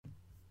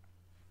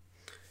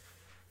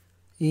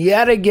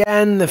Yet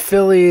again, the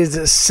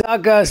Phillies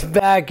suck us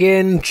back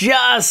in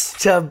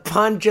just to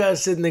punch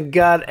us in the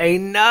gut.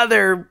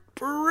 Another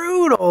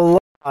brutal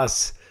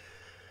loss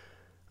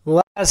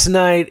last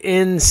night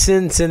in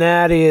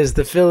Cincinnati as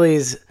the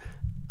Phillies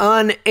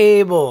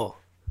unable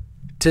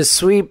to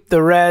sweep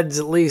the Reds.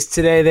 At least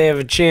today they have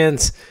a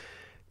chance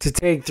to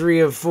take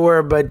 3 of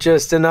 4, but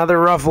just another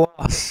rough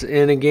loss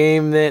in a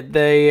game that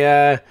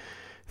they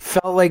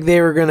felt like they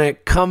were going to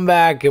come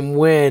back and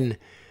win.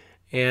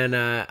 And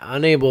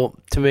unable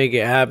to make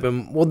it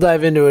happen. We'll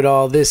dive into it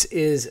all. This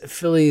is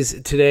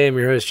Phillies Today. I'm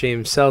your host,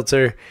 James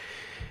Seltzer.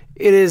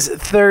 It is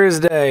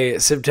Thursday,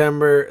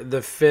 September the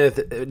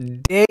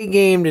 5th. Day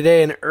game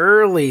today, an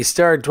early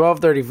start,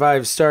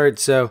 12:35 start.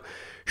 So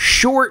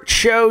short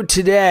show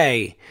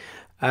today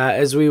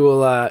as we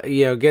will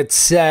get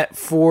set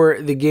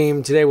for the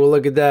game today. We'll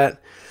look at that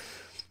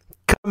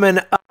coming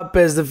up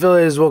as the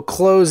Phillies will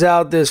close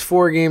out this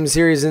 4-game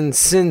series in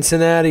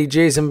Cincinnati.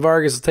 Jason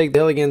Vargas will take the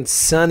hill against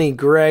Sonny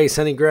Gray.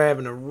 Sonny Gray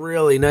having a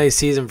really nice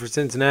season for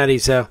Cincinnati,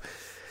 so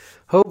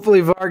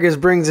hopefully Vargas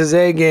brings his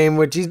A game,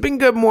 which he's been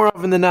good more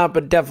often than not,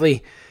 but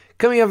definitely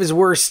coming off his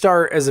worst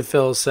start as a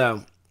Phil.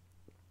 So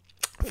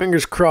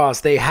fingers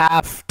crossed. They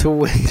have to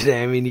win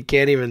today. I mean,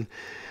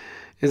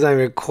 there's not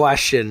even a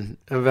question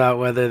about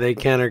whether they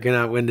can or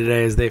cannot win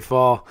today as they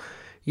fall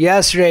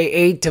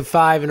yesterday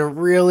 8-5 in a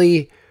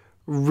really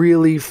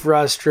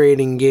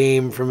frustrating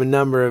game from a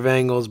number of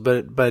angles,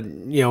 but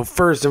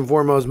first and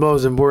foremost,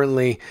 most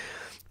importantly,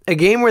 a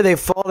game where they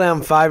fall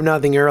down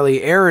 5-0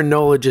 early. Aaron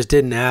Nola just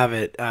didn't have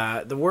it.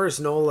 The worst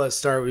Nola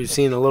start we've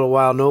seen in a little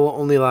while. Nola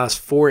only lasts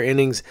 4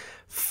 innings,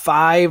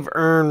 5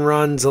 earned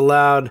runs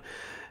allowed,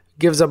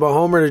 gives up a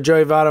homer to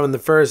Joey Votto in the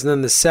first, and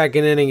then the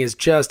second inning is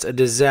just a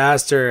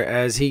disaster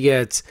as he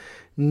gets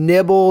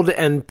nibbled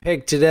and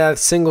picked to death,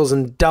 singles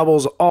and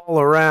doubles all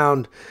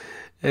around,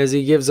 as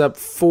he gives up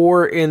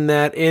 4 in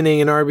that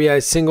inning, an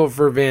RBI single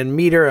for Van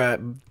Meter, a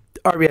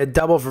RBI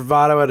double for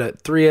Votto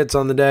at 3 hits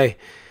on the day,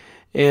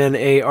 and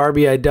a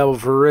RBI double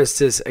for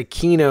Aristis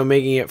Aquino,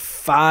 making it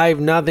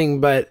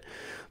 5-0. But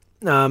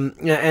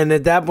and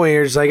at that point,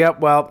 you're just like, oh,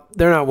 well,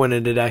 they're not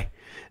winning today.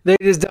 They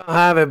just don't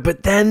have it.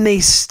 But then they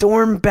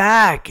storm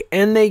back,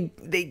 and they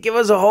give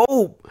us a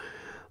hope.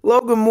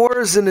 Logan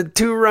Morrison, a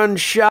 2-run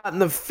shot in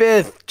the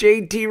 5th.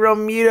 JT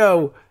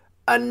Realmuto,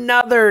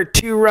 another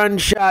 2-run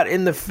shot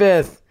in the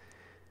 5th.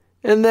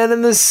 And then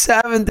in the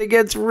 7th, it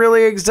gets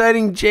really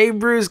exciting. Jay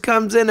Bruce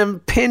comes in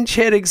and pinch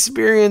hit at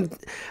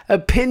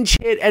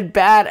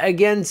bat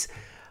against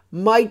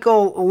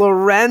Michael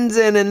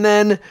Lorenzen. And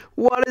then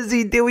what does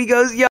he do? He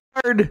goes yard.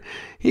 A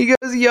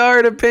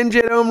pinch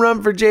hit home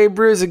run for Jay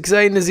Bruce.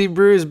 Exciting to see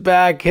Bruce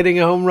back hitting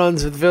home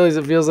runs for the Phillies.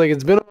 It feels like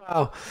it's been a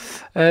while.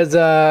 As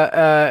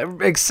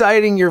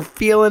exciting, you're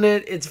feeling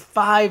it. It's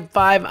 5-5.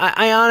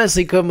 I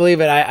honestly couldn't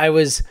believe it. I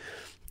was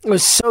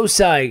so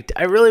psyched.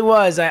 I really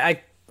was.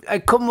 I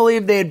couldn't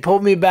believe they had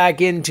pulled me back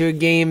into a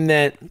game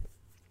that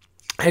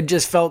had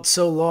just felt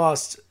so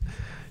lost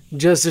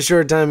just a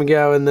short time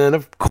ago. And then,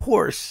 of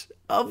course,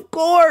 in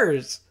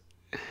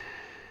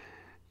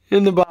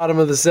the bottom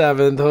of the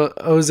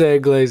 7th, Jose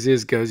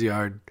Iglesias goes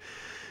yard.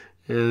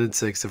 And it's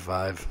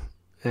 6-5.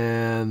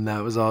 And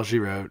that was all she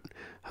wrote.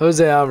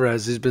 Jose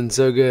Alvarez, who's been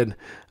so good,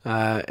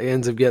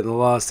 ends up getting the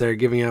loss there,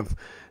 giving up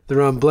the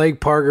run.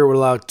 Blake Parker would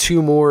allow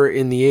 2 more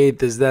in the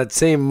 8th as that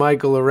same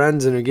Michael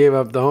Lorenzen who gave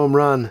up the home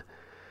run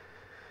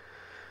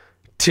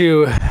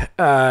to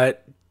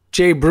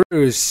Jay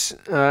Bruce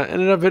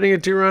ended up hitting a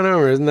 2-run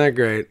homer. Isn't that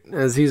great?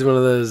 As he's one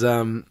of those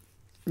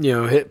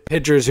hit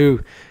pitchers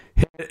who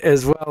hit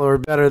as well or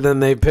better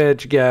than they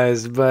pitch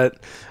guys. But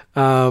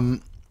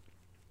it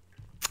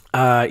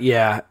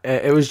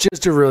was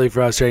just a really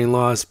frustrating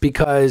loss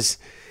because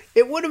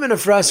it would have been a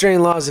frustrating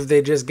loss if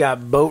they just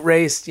got boat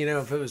raced,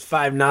 if it was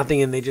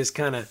 5-0 and they just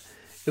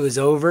it was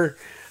over.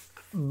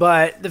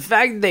 But the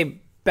fact that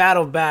they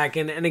battled back,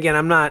 and again,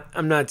 I'm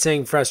not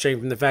saying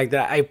frustrating from the fact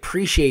that I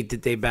appreciate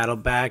that they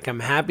battled back. I'm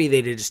happy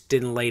they just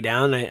didn't lay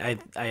down. I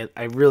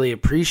really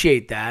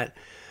appreciate that.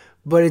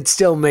 But it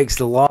still makes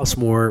the loss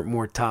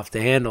more tough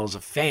to handle as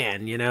a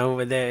fan,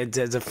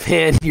 As a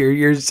fan,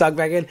 you're sucked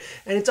back in.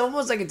 And it's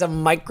almost like it's a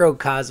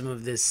microcosm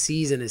of this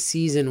season, a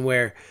season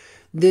where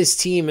this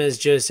team is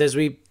just, as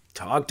we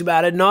talked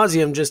about ad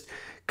nauseum, just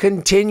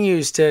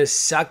continues to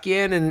suck you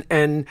in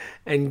and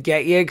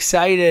get you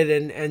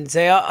excited and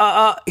say,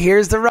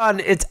 here's the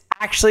run. It's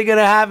actually going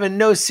to happen.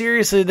 No,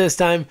 seriously this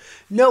time.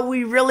 No,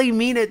 we really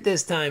mean it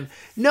this time.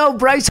 No,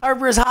 Bryce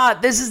Harper is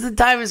hot. This is the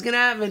time it's going to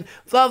happen.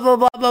 Blah, blah,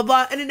 blah, blah,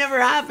 blah. And it never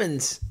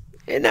happens.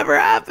 It never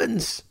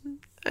happens.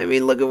 I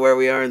mean, look at where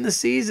we are in the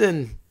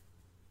season.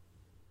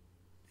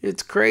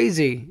 It's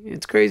crazy.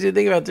 It's crazy to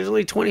think about. There's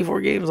only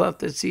 24 games left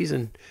this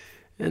season.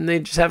 And they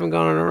just haven't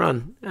gone on a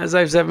run. As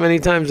I've said many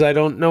times, I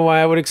don't know why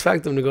I would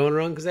expect them to go on a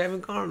run because they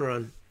haven't gone on a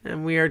run.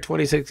 And we are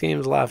 26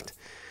 games left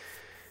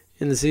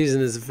in the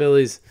season as the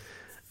Phillies.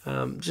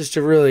 Just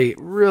a really,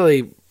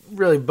 really,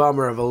 really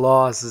bummer of a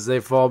loss as they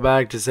fall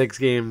back to 6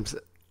 games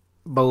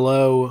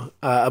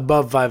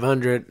above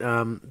 500,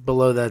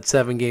 below that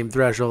 7-game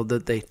threshold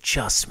that they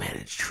just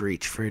managed to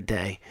reach for a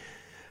day.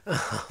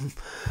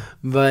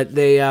 But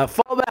they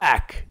fall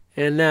back,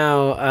 and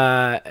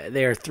now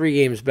they are 3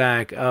 games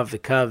back of the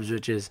Cubs,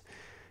 which is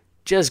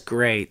just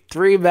great.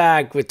 3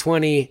 back with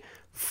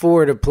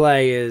 24 to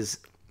play is,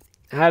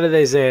 how do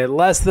they say it?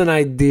 Less than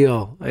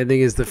ideal, I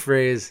think, is the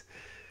phrase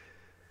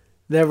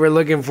that we're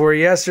looking for.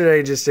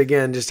 Yesterday, just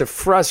a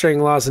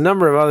frustrating loss. A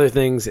number of other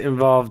things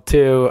involved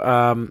too.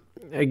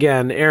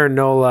 Again, Aaron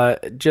Nola,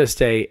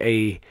 just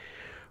a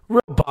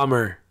real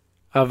bummer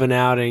of an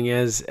outing.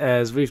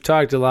 As we've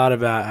talked a lot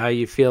about how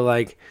you feel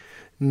like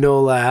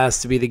Nola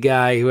has to be the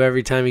guy who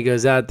every time he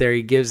goes out there,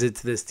 he gives it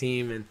to this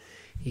team and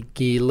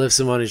he lifts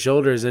them on his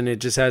shoulders, and it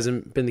just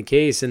hasn't been the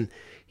case. And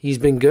he's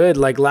been good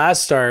like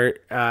last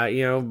start,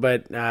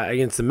 but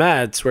against the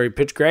Mets where he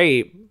pitched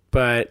great,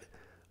 but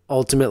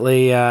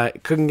ultimately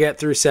couldn't get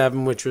through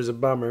 7, which was a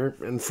bummer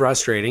and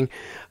frustrating,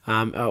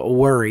 a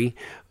worry.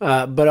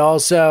 But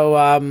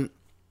also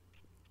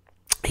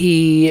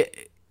they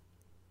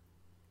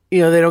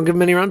don't give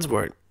him any runs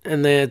for it,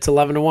 and it's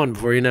 11-1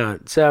 before you know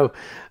it. So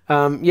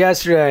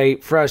yesterday,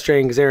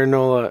 frustrating because Aaron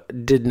Nola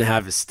didn't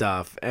have his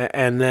stuff.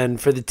 And then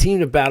for the team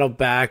to battle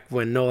back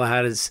when Nola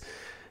had his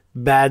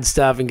bad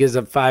stuff and gives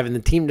up 5, and the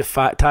team to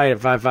tie it at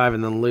 5-5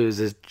 and then lose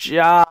is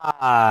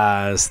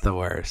just the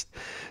worst.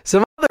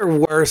 Some other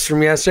worst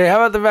from yesterday, how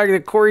about the fact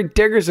that Corey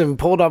Dickerson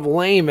pulled up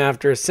lame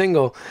after a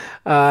single,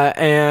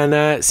 and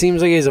it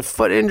seems like he has a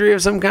foot injury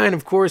of some kind.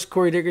 Of course,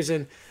 Corey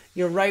Dickerson,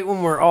 right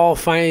when we're all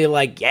finally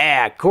like,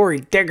 yeah, Corey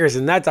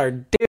Dickerson, that's our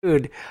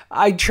dude.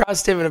 I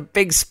trust him in a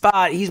big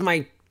spot. He's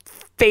my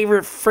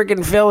favorite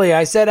freaking Philly.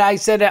 I said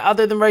that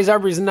other than Bryce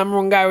Harper, he's the number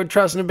 1 guy I would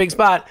trust in a big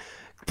spot.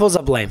 Pulls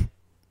up lame.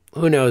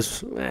 Who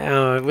knows?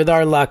 With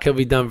our luck, he'll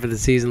be done for the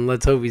season.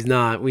 Let's hope he's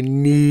not. We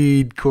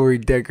need Corey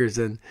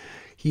Dickerson.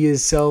 He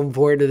is so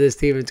important to this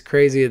team. It's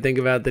crazy to think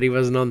about that he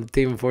wasn't on the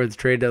team before the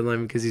trade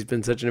deadline because he's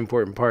been such an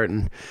important part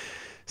and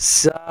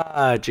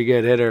such a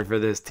good hitter for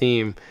this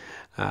team.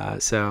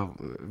 So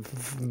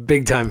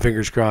big time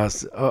fingers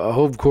crossed. I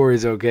hope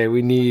Corey's okay.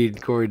 We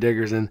need Corey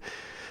Dickerson.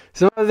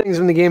 Some other things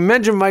from the game.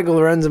 Mentioned Michael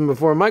Lorenzen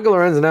before. Michael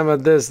Lorenzen, how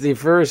about this? The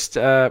first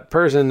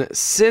person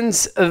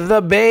since the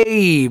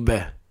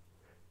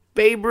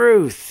Babe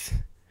Ruth,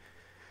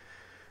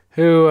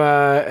 who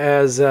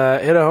has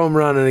hit a home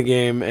run in a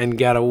game and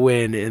got a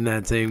win in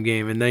that same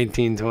game in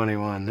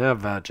 1921. How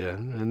about you?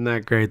 Isn't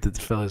that great that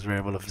the Phillies were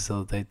able to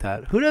facilitate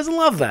that? Who doesn't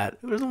love that?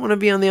 Who doesn't want to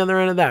be on the other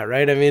end of that,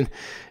 right? I mean,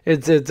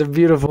 it's a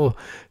beautiful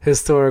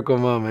historical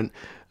moment.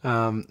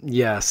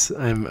 Yes,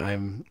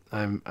 I'm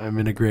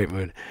in a great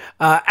mood.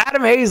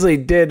 Adam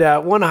Hazley did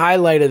one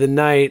highlight of the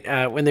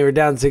night when they were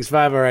down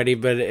 6-5 already,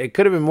 but it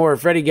could have been more.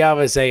 Freddie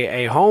Galvis,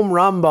 a home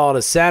run ball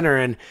to center,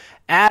 and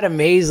Adam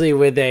Hazley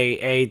with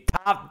a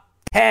top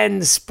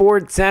 10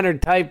 Sports Center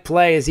type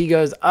play as he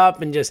goes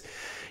up and just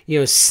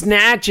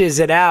snatches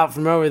it out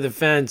from over the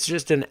fence.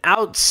 Just an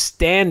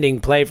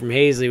outstanding play from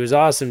Hazley. It was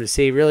awesome to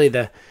see. Really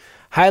the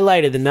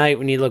highlight of the night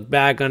when you look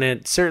back on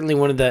it. Certainly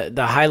one of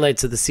the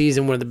highlights of the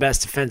season, one of the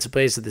best defensive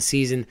plays of the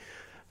season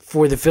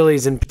for the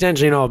Phillies and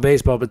potentially in all of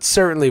baseball, but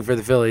certainly for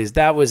the Phillies.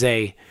 That was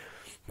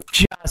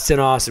just an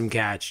awesome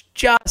catch.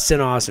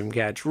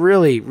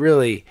 Really,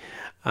 really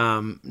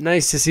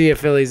nice to see a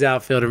Phillies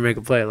outfielder make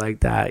a play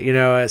like that.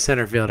 A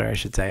center fielder, I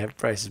should say.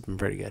 Price has been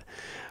pretty good.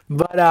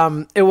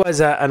 But it was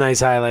a nice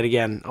highlight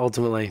again,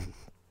 ultimately,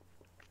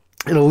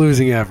 in a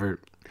losing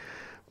effort,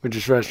 which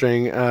is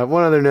frustrating.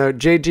 One other note,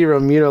 JT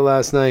Realmuto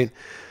last night,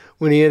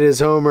 when he hit his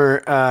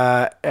homer,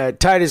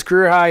 tied his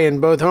career high in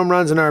both home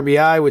runs and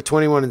RBI with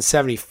 21 and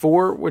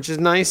 74, which is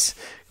nice.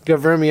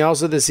 Gavermi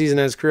also this season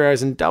has career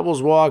highs in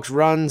doubles, walks,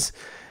 runs,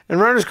 and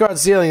runners caught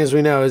stealing, as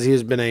we know, as he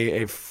has been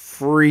a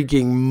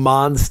freaking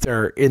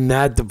monster in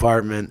that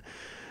department.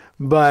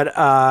 But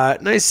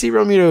nice to see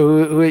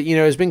Realmuto, who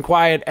has been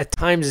quiet at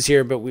times this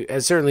year, but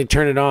has certainly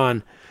turned it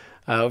on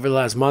over the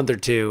last month or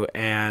two,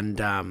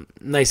 and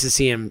nice to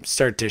see him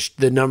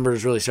the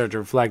numbers really start to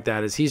reflect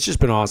that, as he's just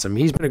been awesome.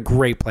 He's been a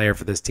great player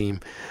for this team.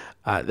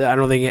 I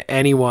don't think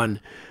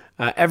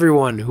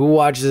everyone who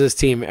watches this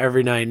team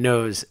every night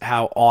knows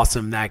how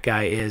awesome that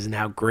guy is and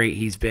how great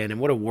he's been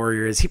and what a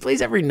warrior is. He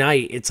plays every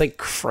night. It's like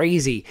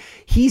crazy.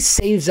 He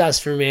saves us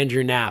from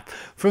Andrew Knapp.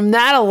 From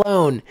that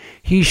alone,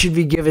 he should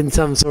be given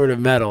some sort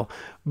of medal.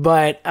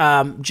 But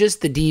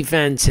just the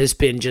defense has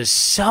been just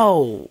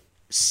so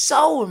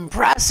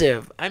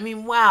impressive. I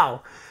mean,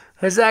 wow.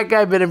 Has that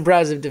guy been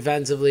impressive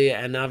defensively?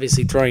 And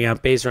obviously throwing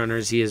out base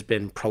runners, he has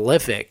been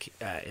prolific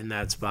in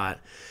that spot.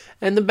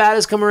 And the bat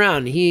has come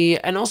around.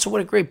 And also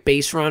what a great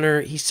base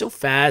runner. He's so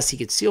fast. He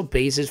could steal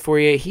bases for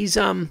you. He's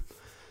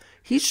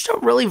just a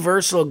really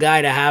versatile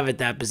guy to have at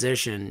that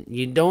position.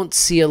 You don't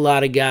see a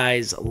lot of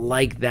guys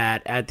like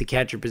that at the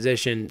catcher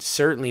position.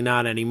 Certainly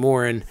not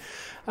anymore. And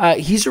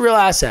he's a real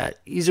asset.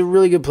 He's a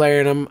really good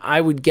player. And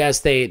I would guess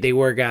they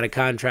work out a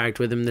contract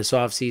with him this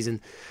offseason.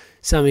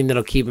 Something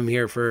that'll keep him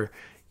here for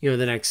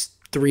the next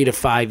 3 to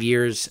 5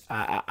 years.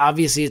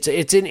 Obviously,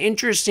 it's an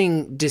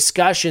interesting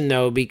discussion,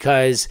 though,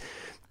 because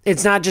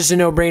it's not just a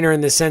no-brainer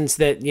in the sense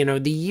that,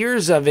 the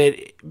years of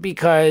it,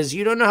 because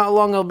you don't know how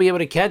long he'll be able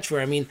to catch for.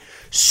 I mean,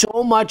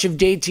 so much of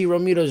JT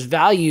Realmuto's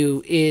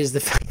value is the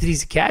fact that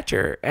he's a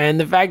catcher, and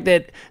the fact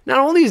that not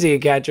only is he a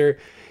catcher,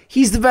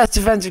 he's the best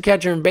defensive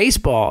catcher in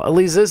baseball, at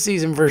least this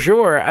season for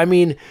sure. I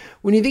mean,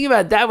 when you think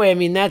about it that way, I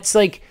mean, that's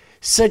like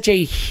such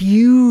a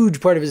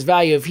huge part of his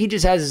value. If he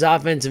just has his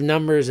offensive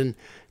numbers and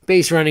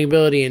base running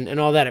ability and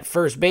all that at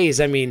first base,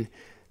 I mean,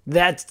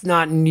 that's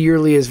not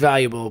nearly as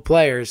valuable a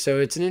player. So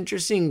it's an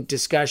interesting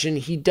discussion.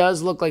 He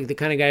does look like the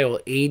kind of guy who will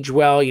age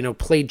well,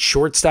 played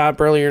shortstop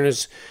earlier in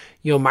his,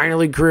 minor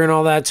league career and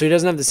all that. So he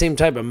doesn't have the same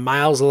type of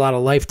miles a lot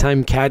of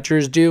lifetime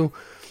catchers do.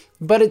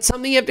 But it's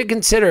something you have to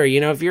consider.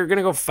 If you're going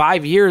to go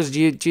 5 years, do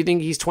you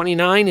think he's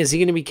 29? Is he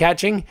going to be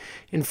catching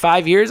in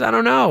 5 years? I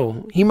don't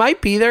know. He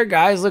might be there,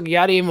 guys. Look,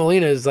 Yadier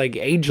Molina is like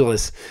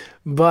ageless.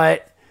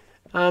 But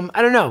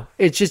I don't know.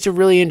 It's just a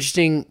really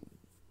interesting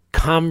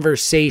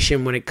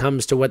conversation when it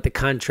comes to what the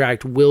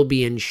contract will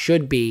be and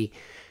should be,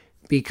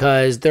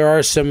 because there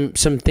are some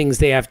things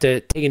they have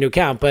to take into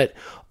account. But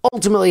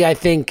ultimately, I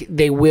think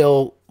they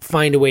will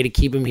find a way to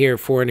keep him here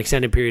for an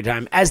extended period of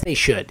time, as they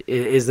should,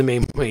 is the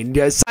main point.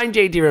 Sign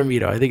JT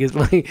Realmuto, I think, is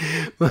my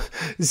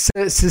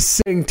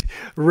succinct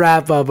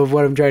wrap-up of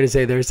what I'm trying to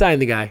say there. Sign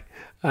the guy,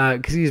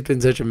 because he's been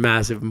such a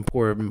massive,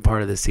 important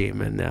part of this team,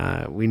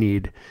 and we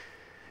need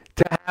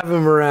to have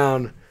him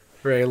around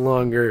for a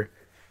longer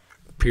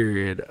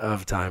period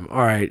of time.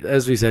 All right,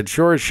 as we said,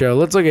 short show.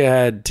 Let's look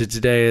ahead to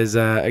today. Is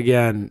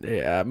again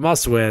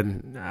must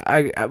win.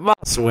 I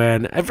must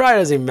win. It probably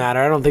doesn't even matter.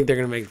 I don't think they're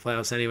going to make the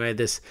playoffs anyway.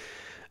 The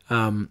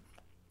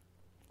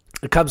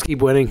Cubs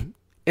keep winning,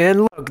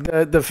 and look,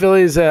 the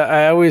Phillies.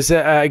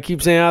 I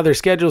keep saying, their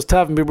schedule's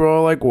tough, and people are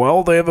all like,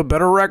 well, they have a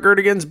better record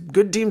against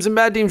good teams and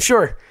bad teams.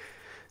 Sure,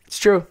 it's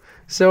true.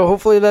 So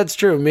hopefully that's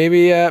true.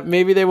 Maybe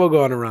they will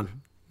go on a run.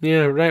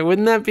 Yeah, right.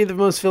 Wouldn't that be the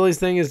most Phillies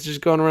thing, is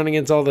just going around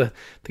against all the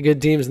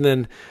good teams and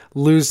then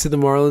lose to the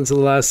Marlins in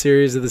the last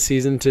series of the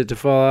season to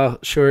fall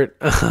out short?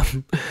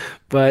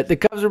 But the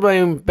Cubs are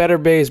playing better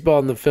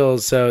baseball than the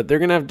Phils, so they're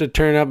going to have to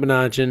turn up a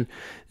notch, and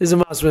this is a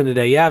must-win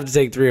today. You have to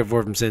take 3 or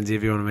 4 from Cincy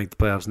if you want to make the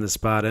playoffs in this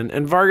spot.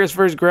 And Vargas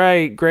versus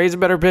Gray. Gray's a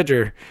better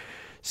pitcher.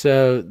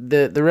 So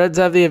the Reds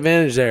have the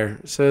advantage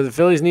there. So the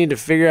Phillies need to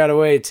figure out a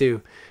way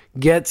to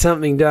get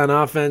something done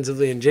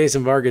offensively, and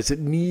Jason Vargas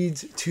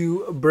needs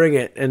to bring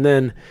it. And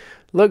then,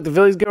 look, the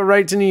Phillies go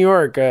right to New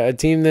York, a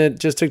team that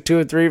just took 2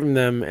 or 3 from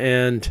them.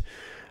 And,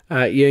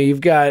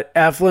 you've got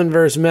Eflin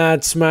versus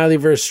Matt, Smiley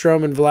versus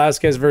Stroman,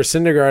 Velasquez versus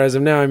Syndergaard as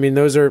of now. I mean,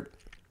 those are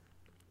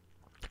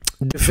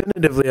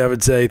definitively, I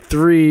would say,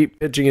 3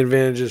 pitching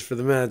advantages for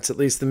the Mets. At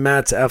least the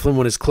Mets, Eflin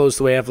one is close to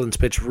the way Eflin's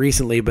pitched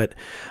recently, but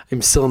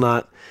I'm still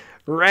not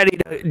ready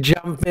to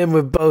jump in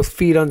with both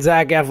feet on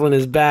Zach Eflin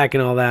is back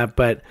and all that.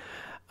 But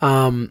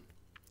the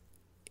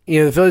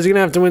Phillies are going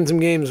to have to win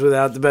some games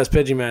without the best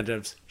pitching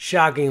matchups,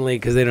 shockingly,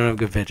 because they don't have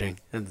good pitching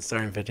at the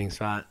starting pitching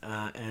spot.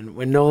 And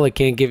when Nola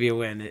can't give you a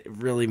win, it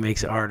really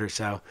makes it harder.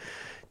 So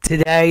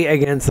today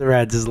against the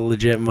Reds is a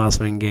legit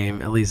must-win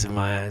game, at least in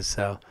my eyes.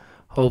 So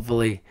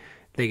hopefully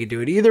they can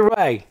do it. Either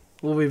way,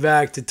 we'll be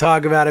back to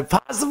talk about it,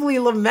 possibly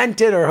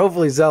lament it, or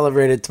hopefully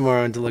celebrate it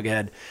tomorrow, and to look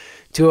ahead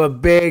to a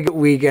big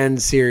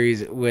weekend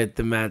series with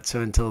the Mets.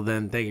 So until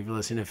then, thank you for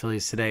listening to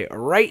Phillies Today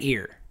right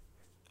here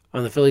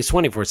on the Phillies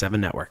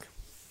 24/7 Network.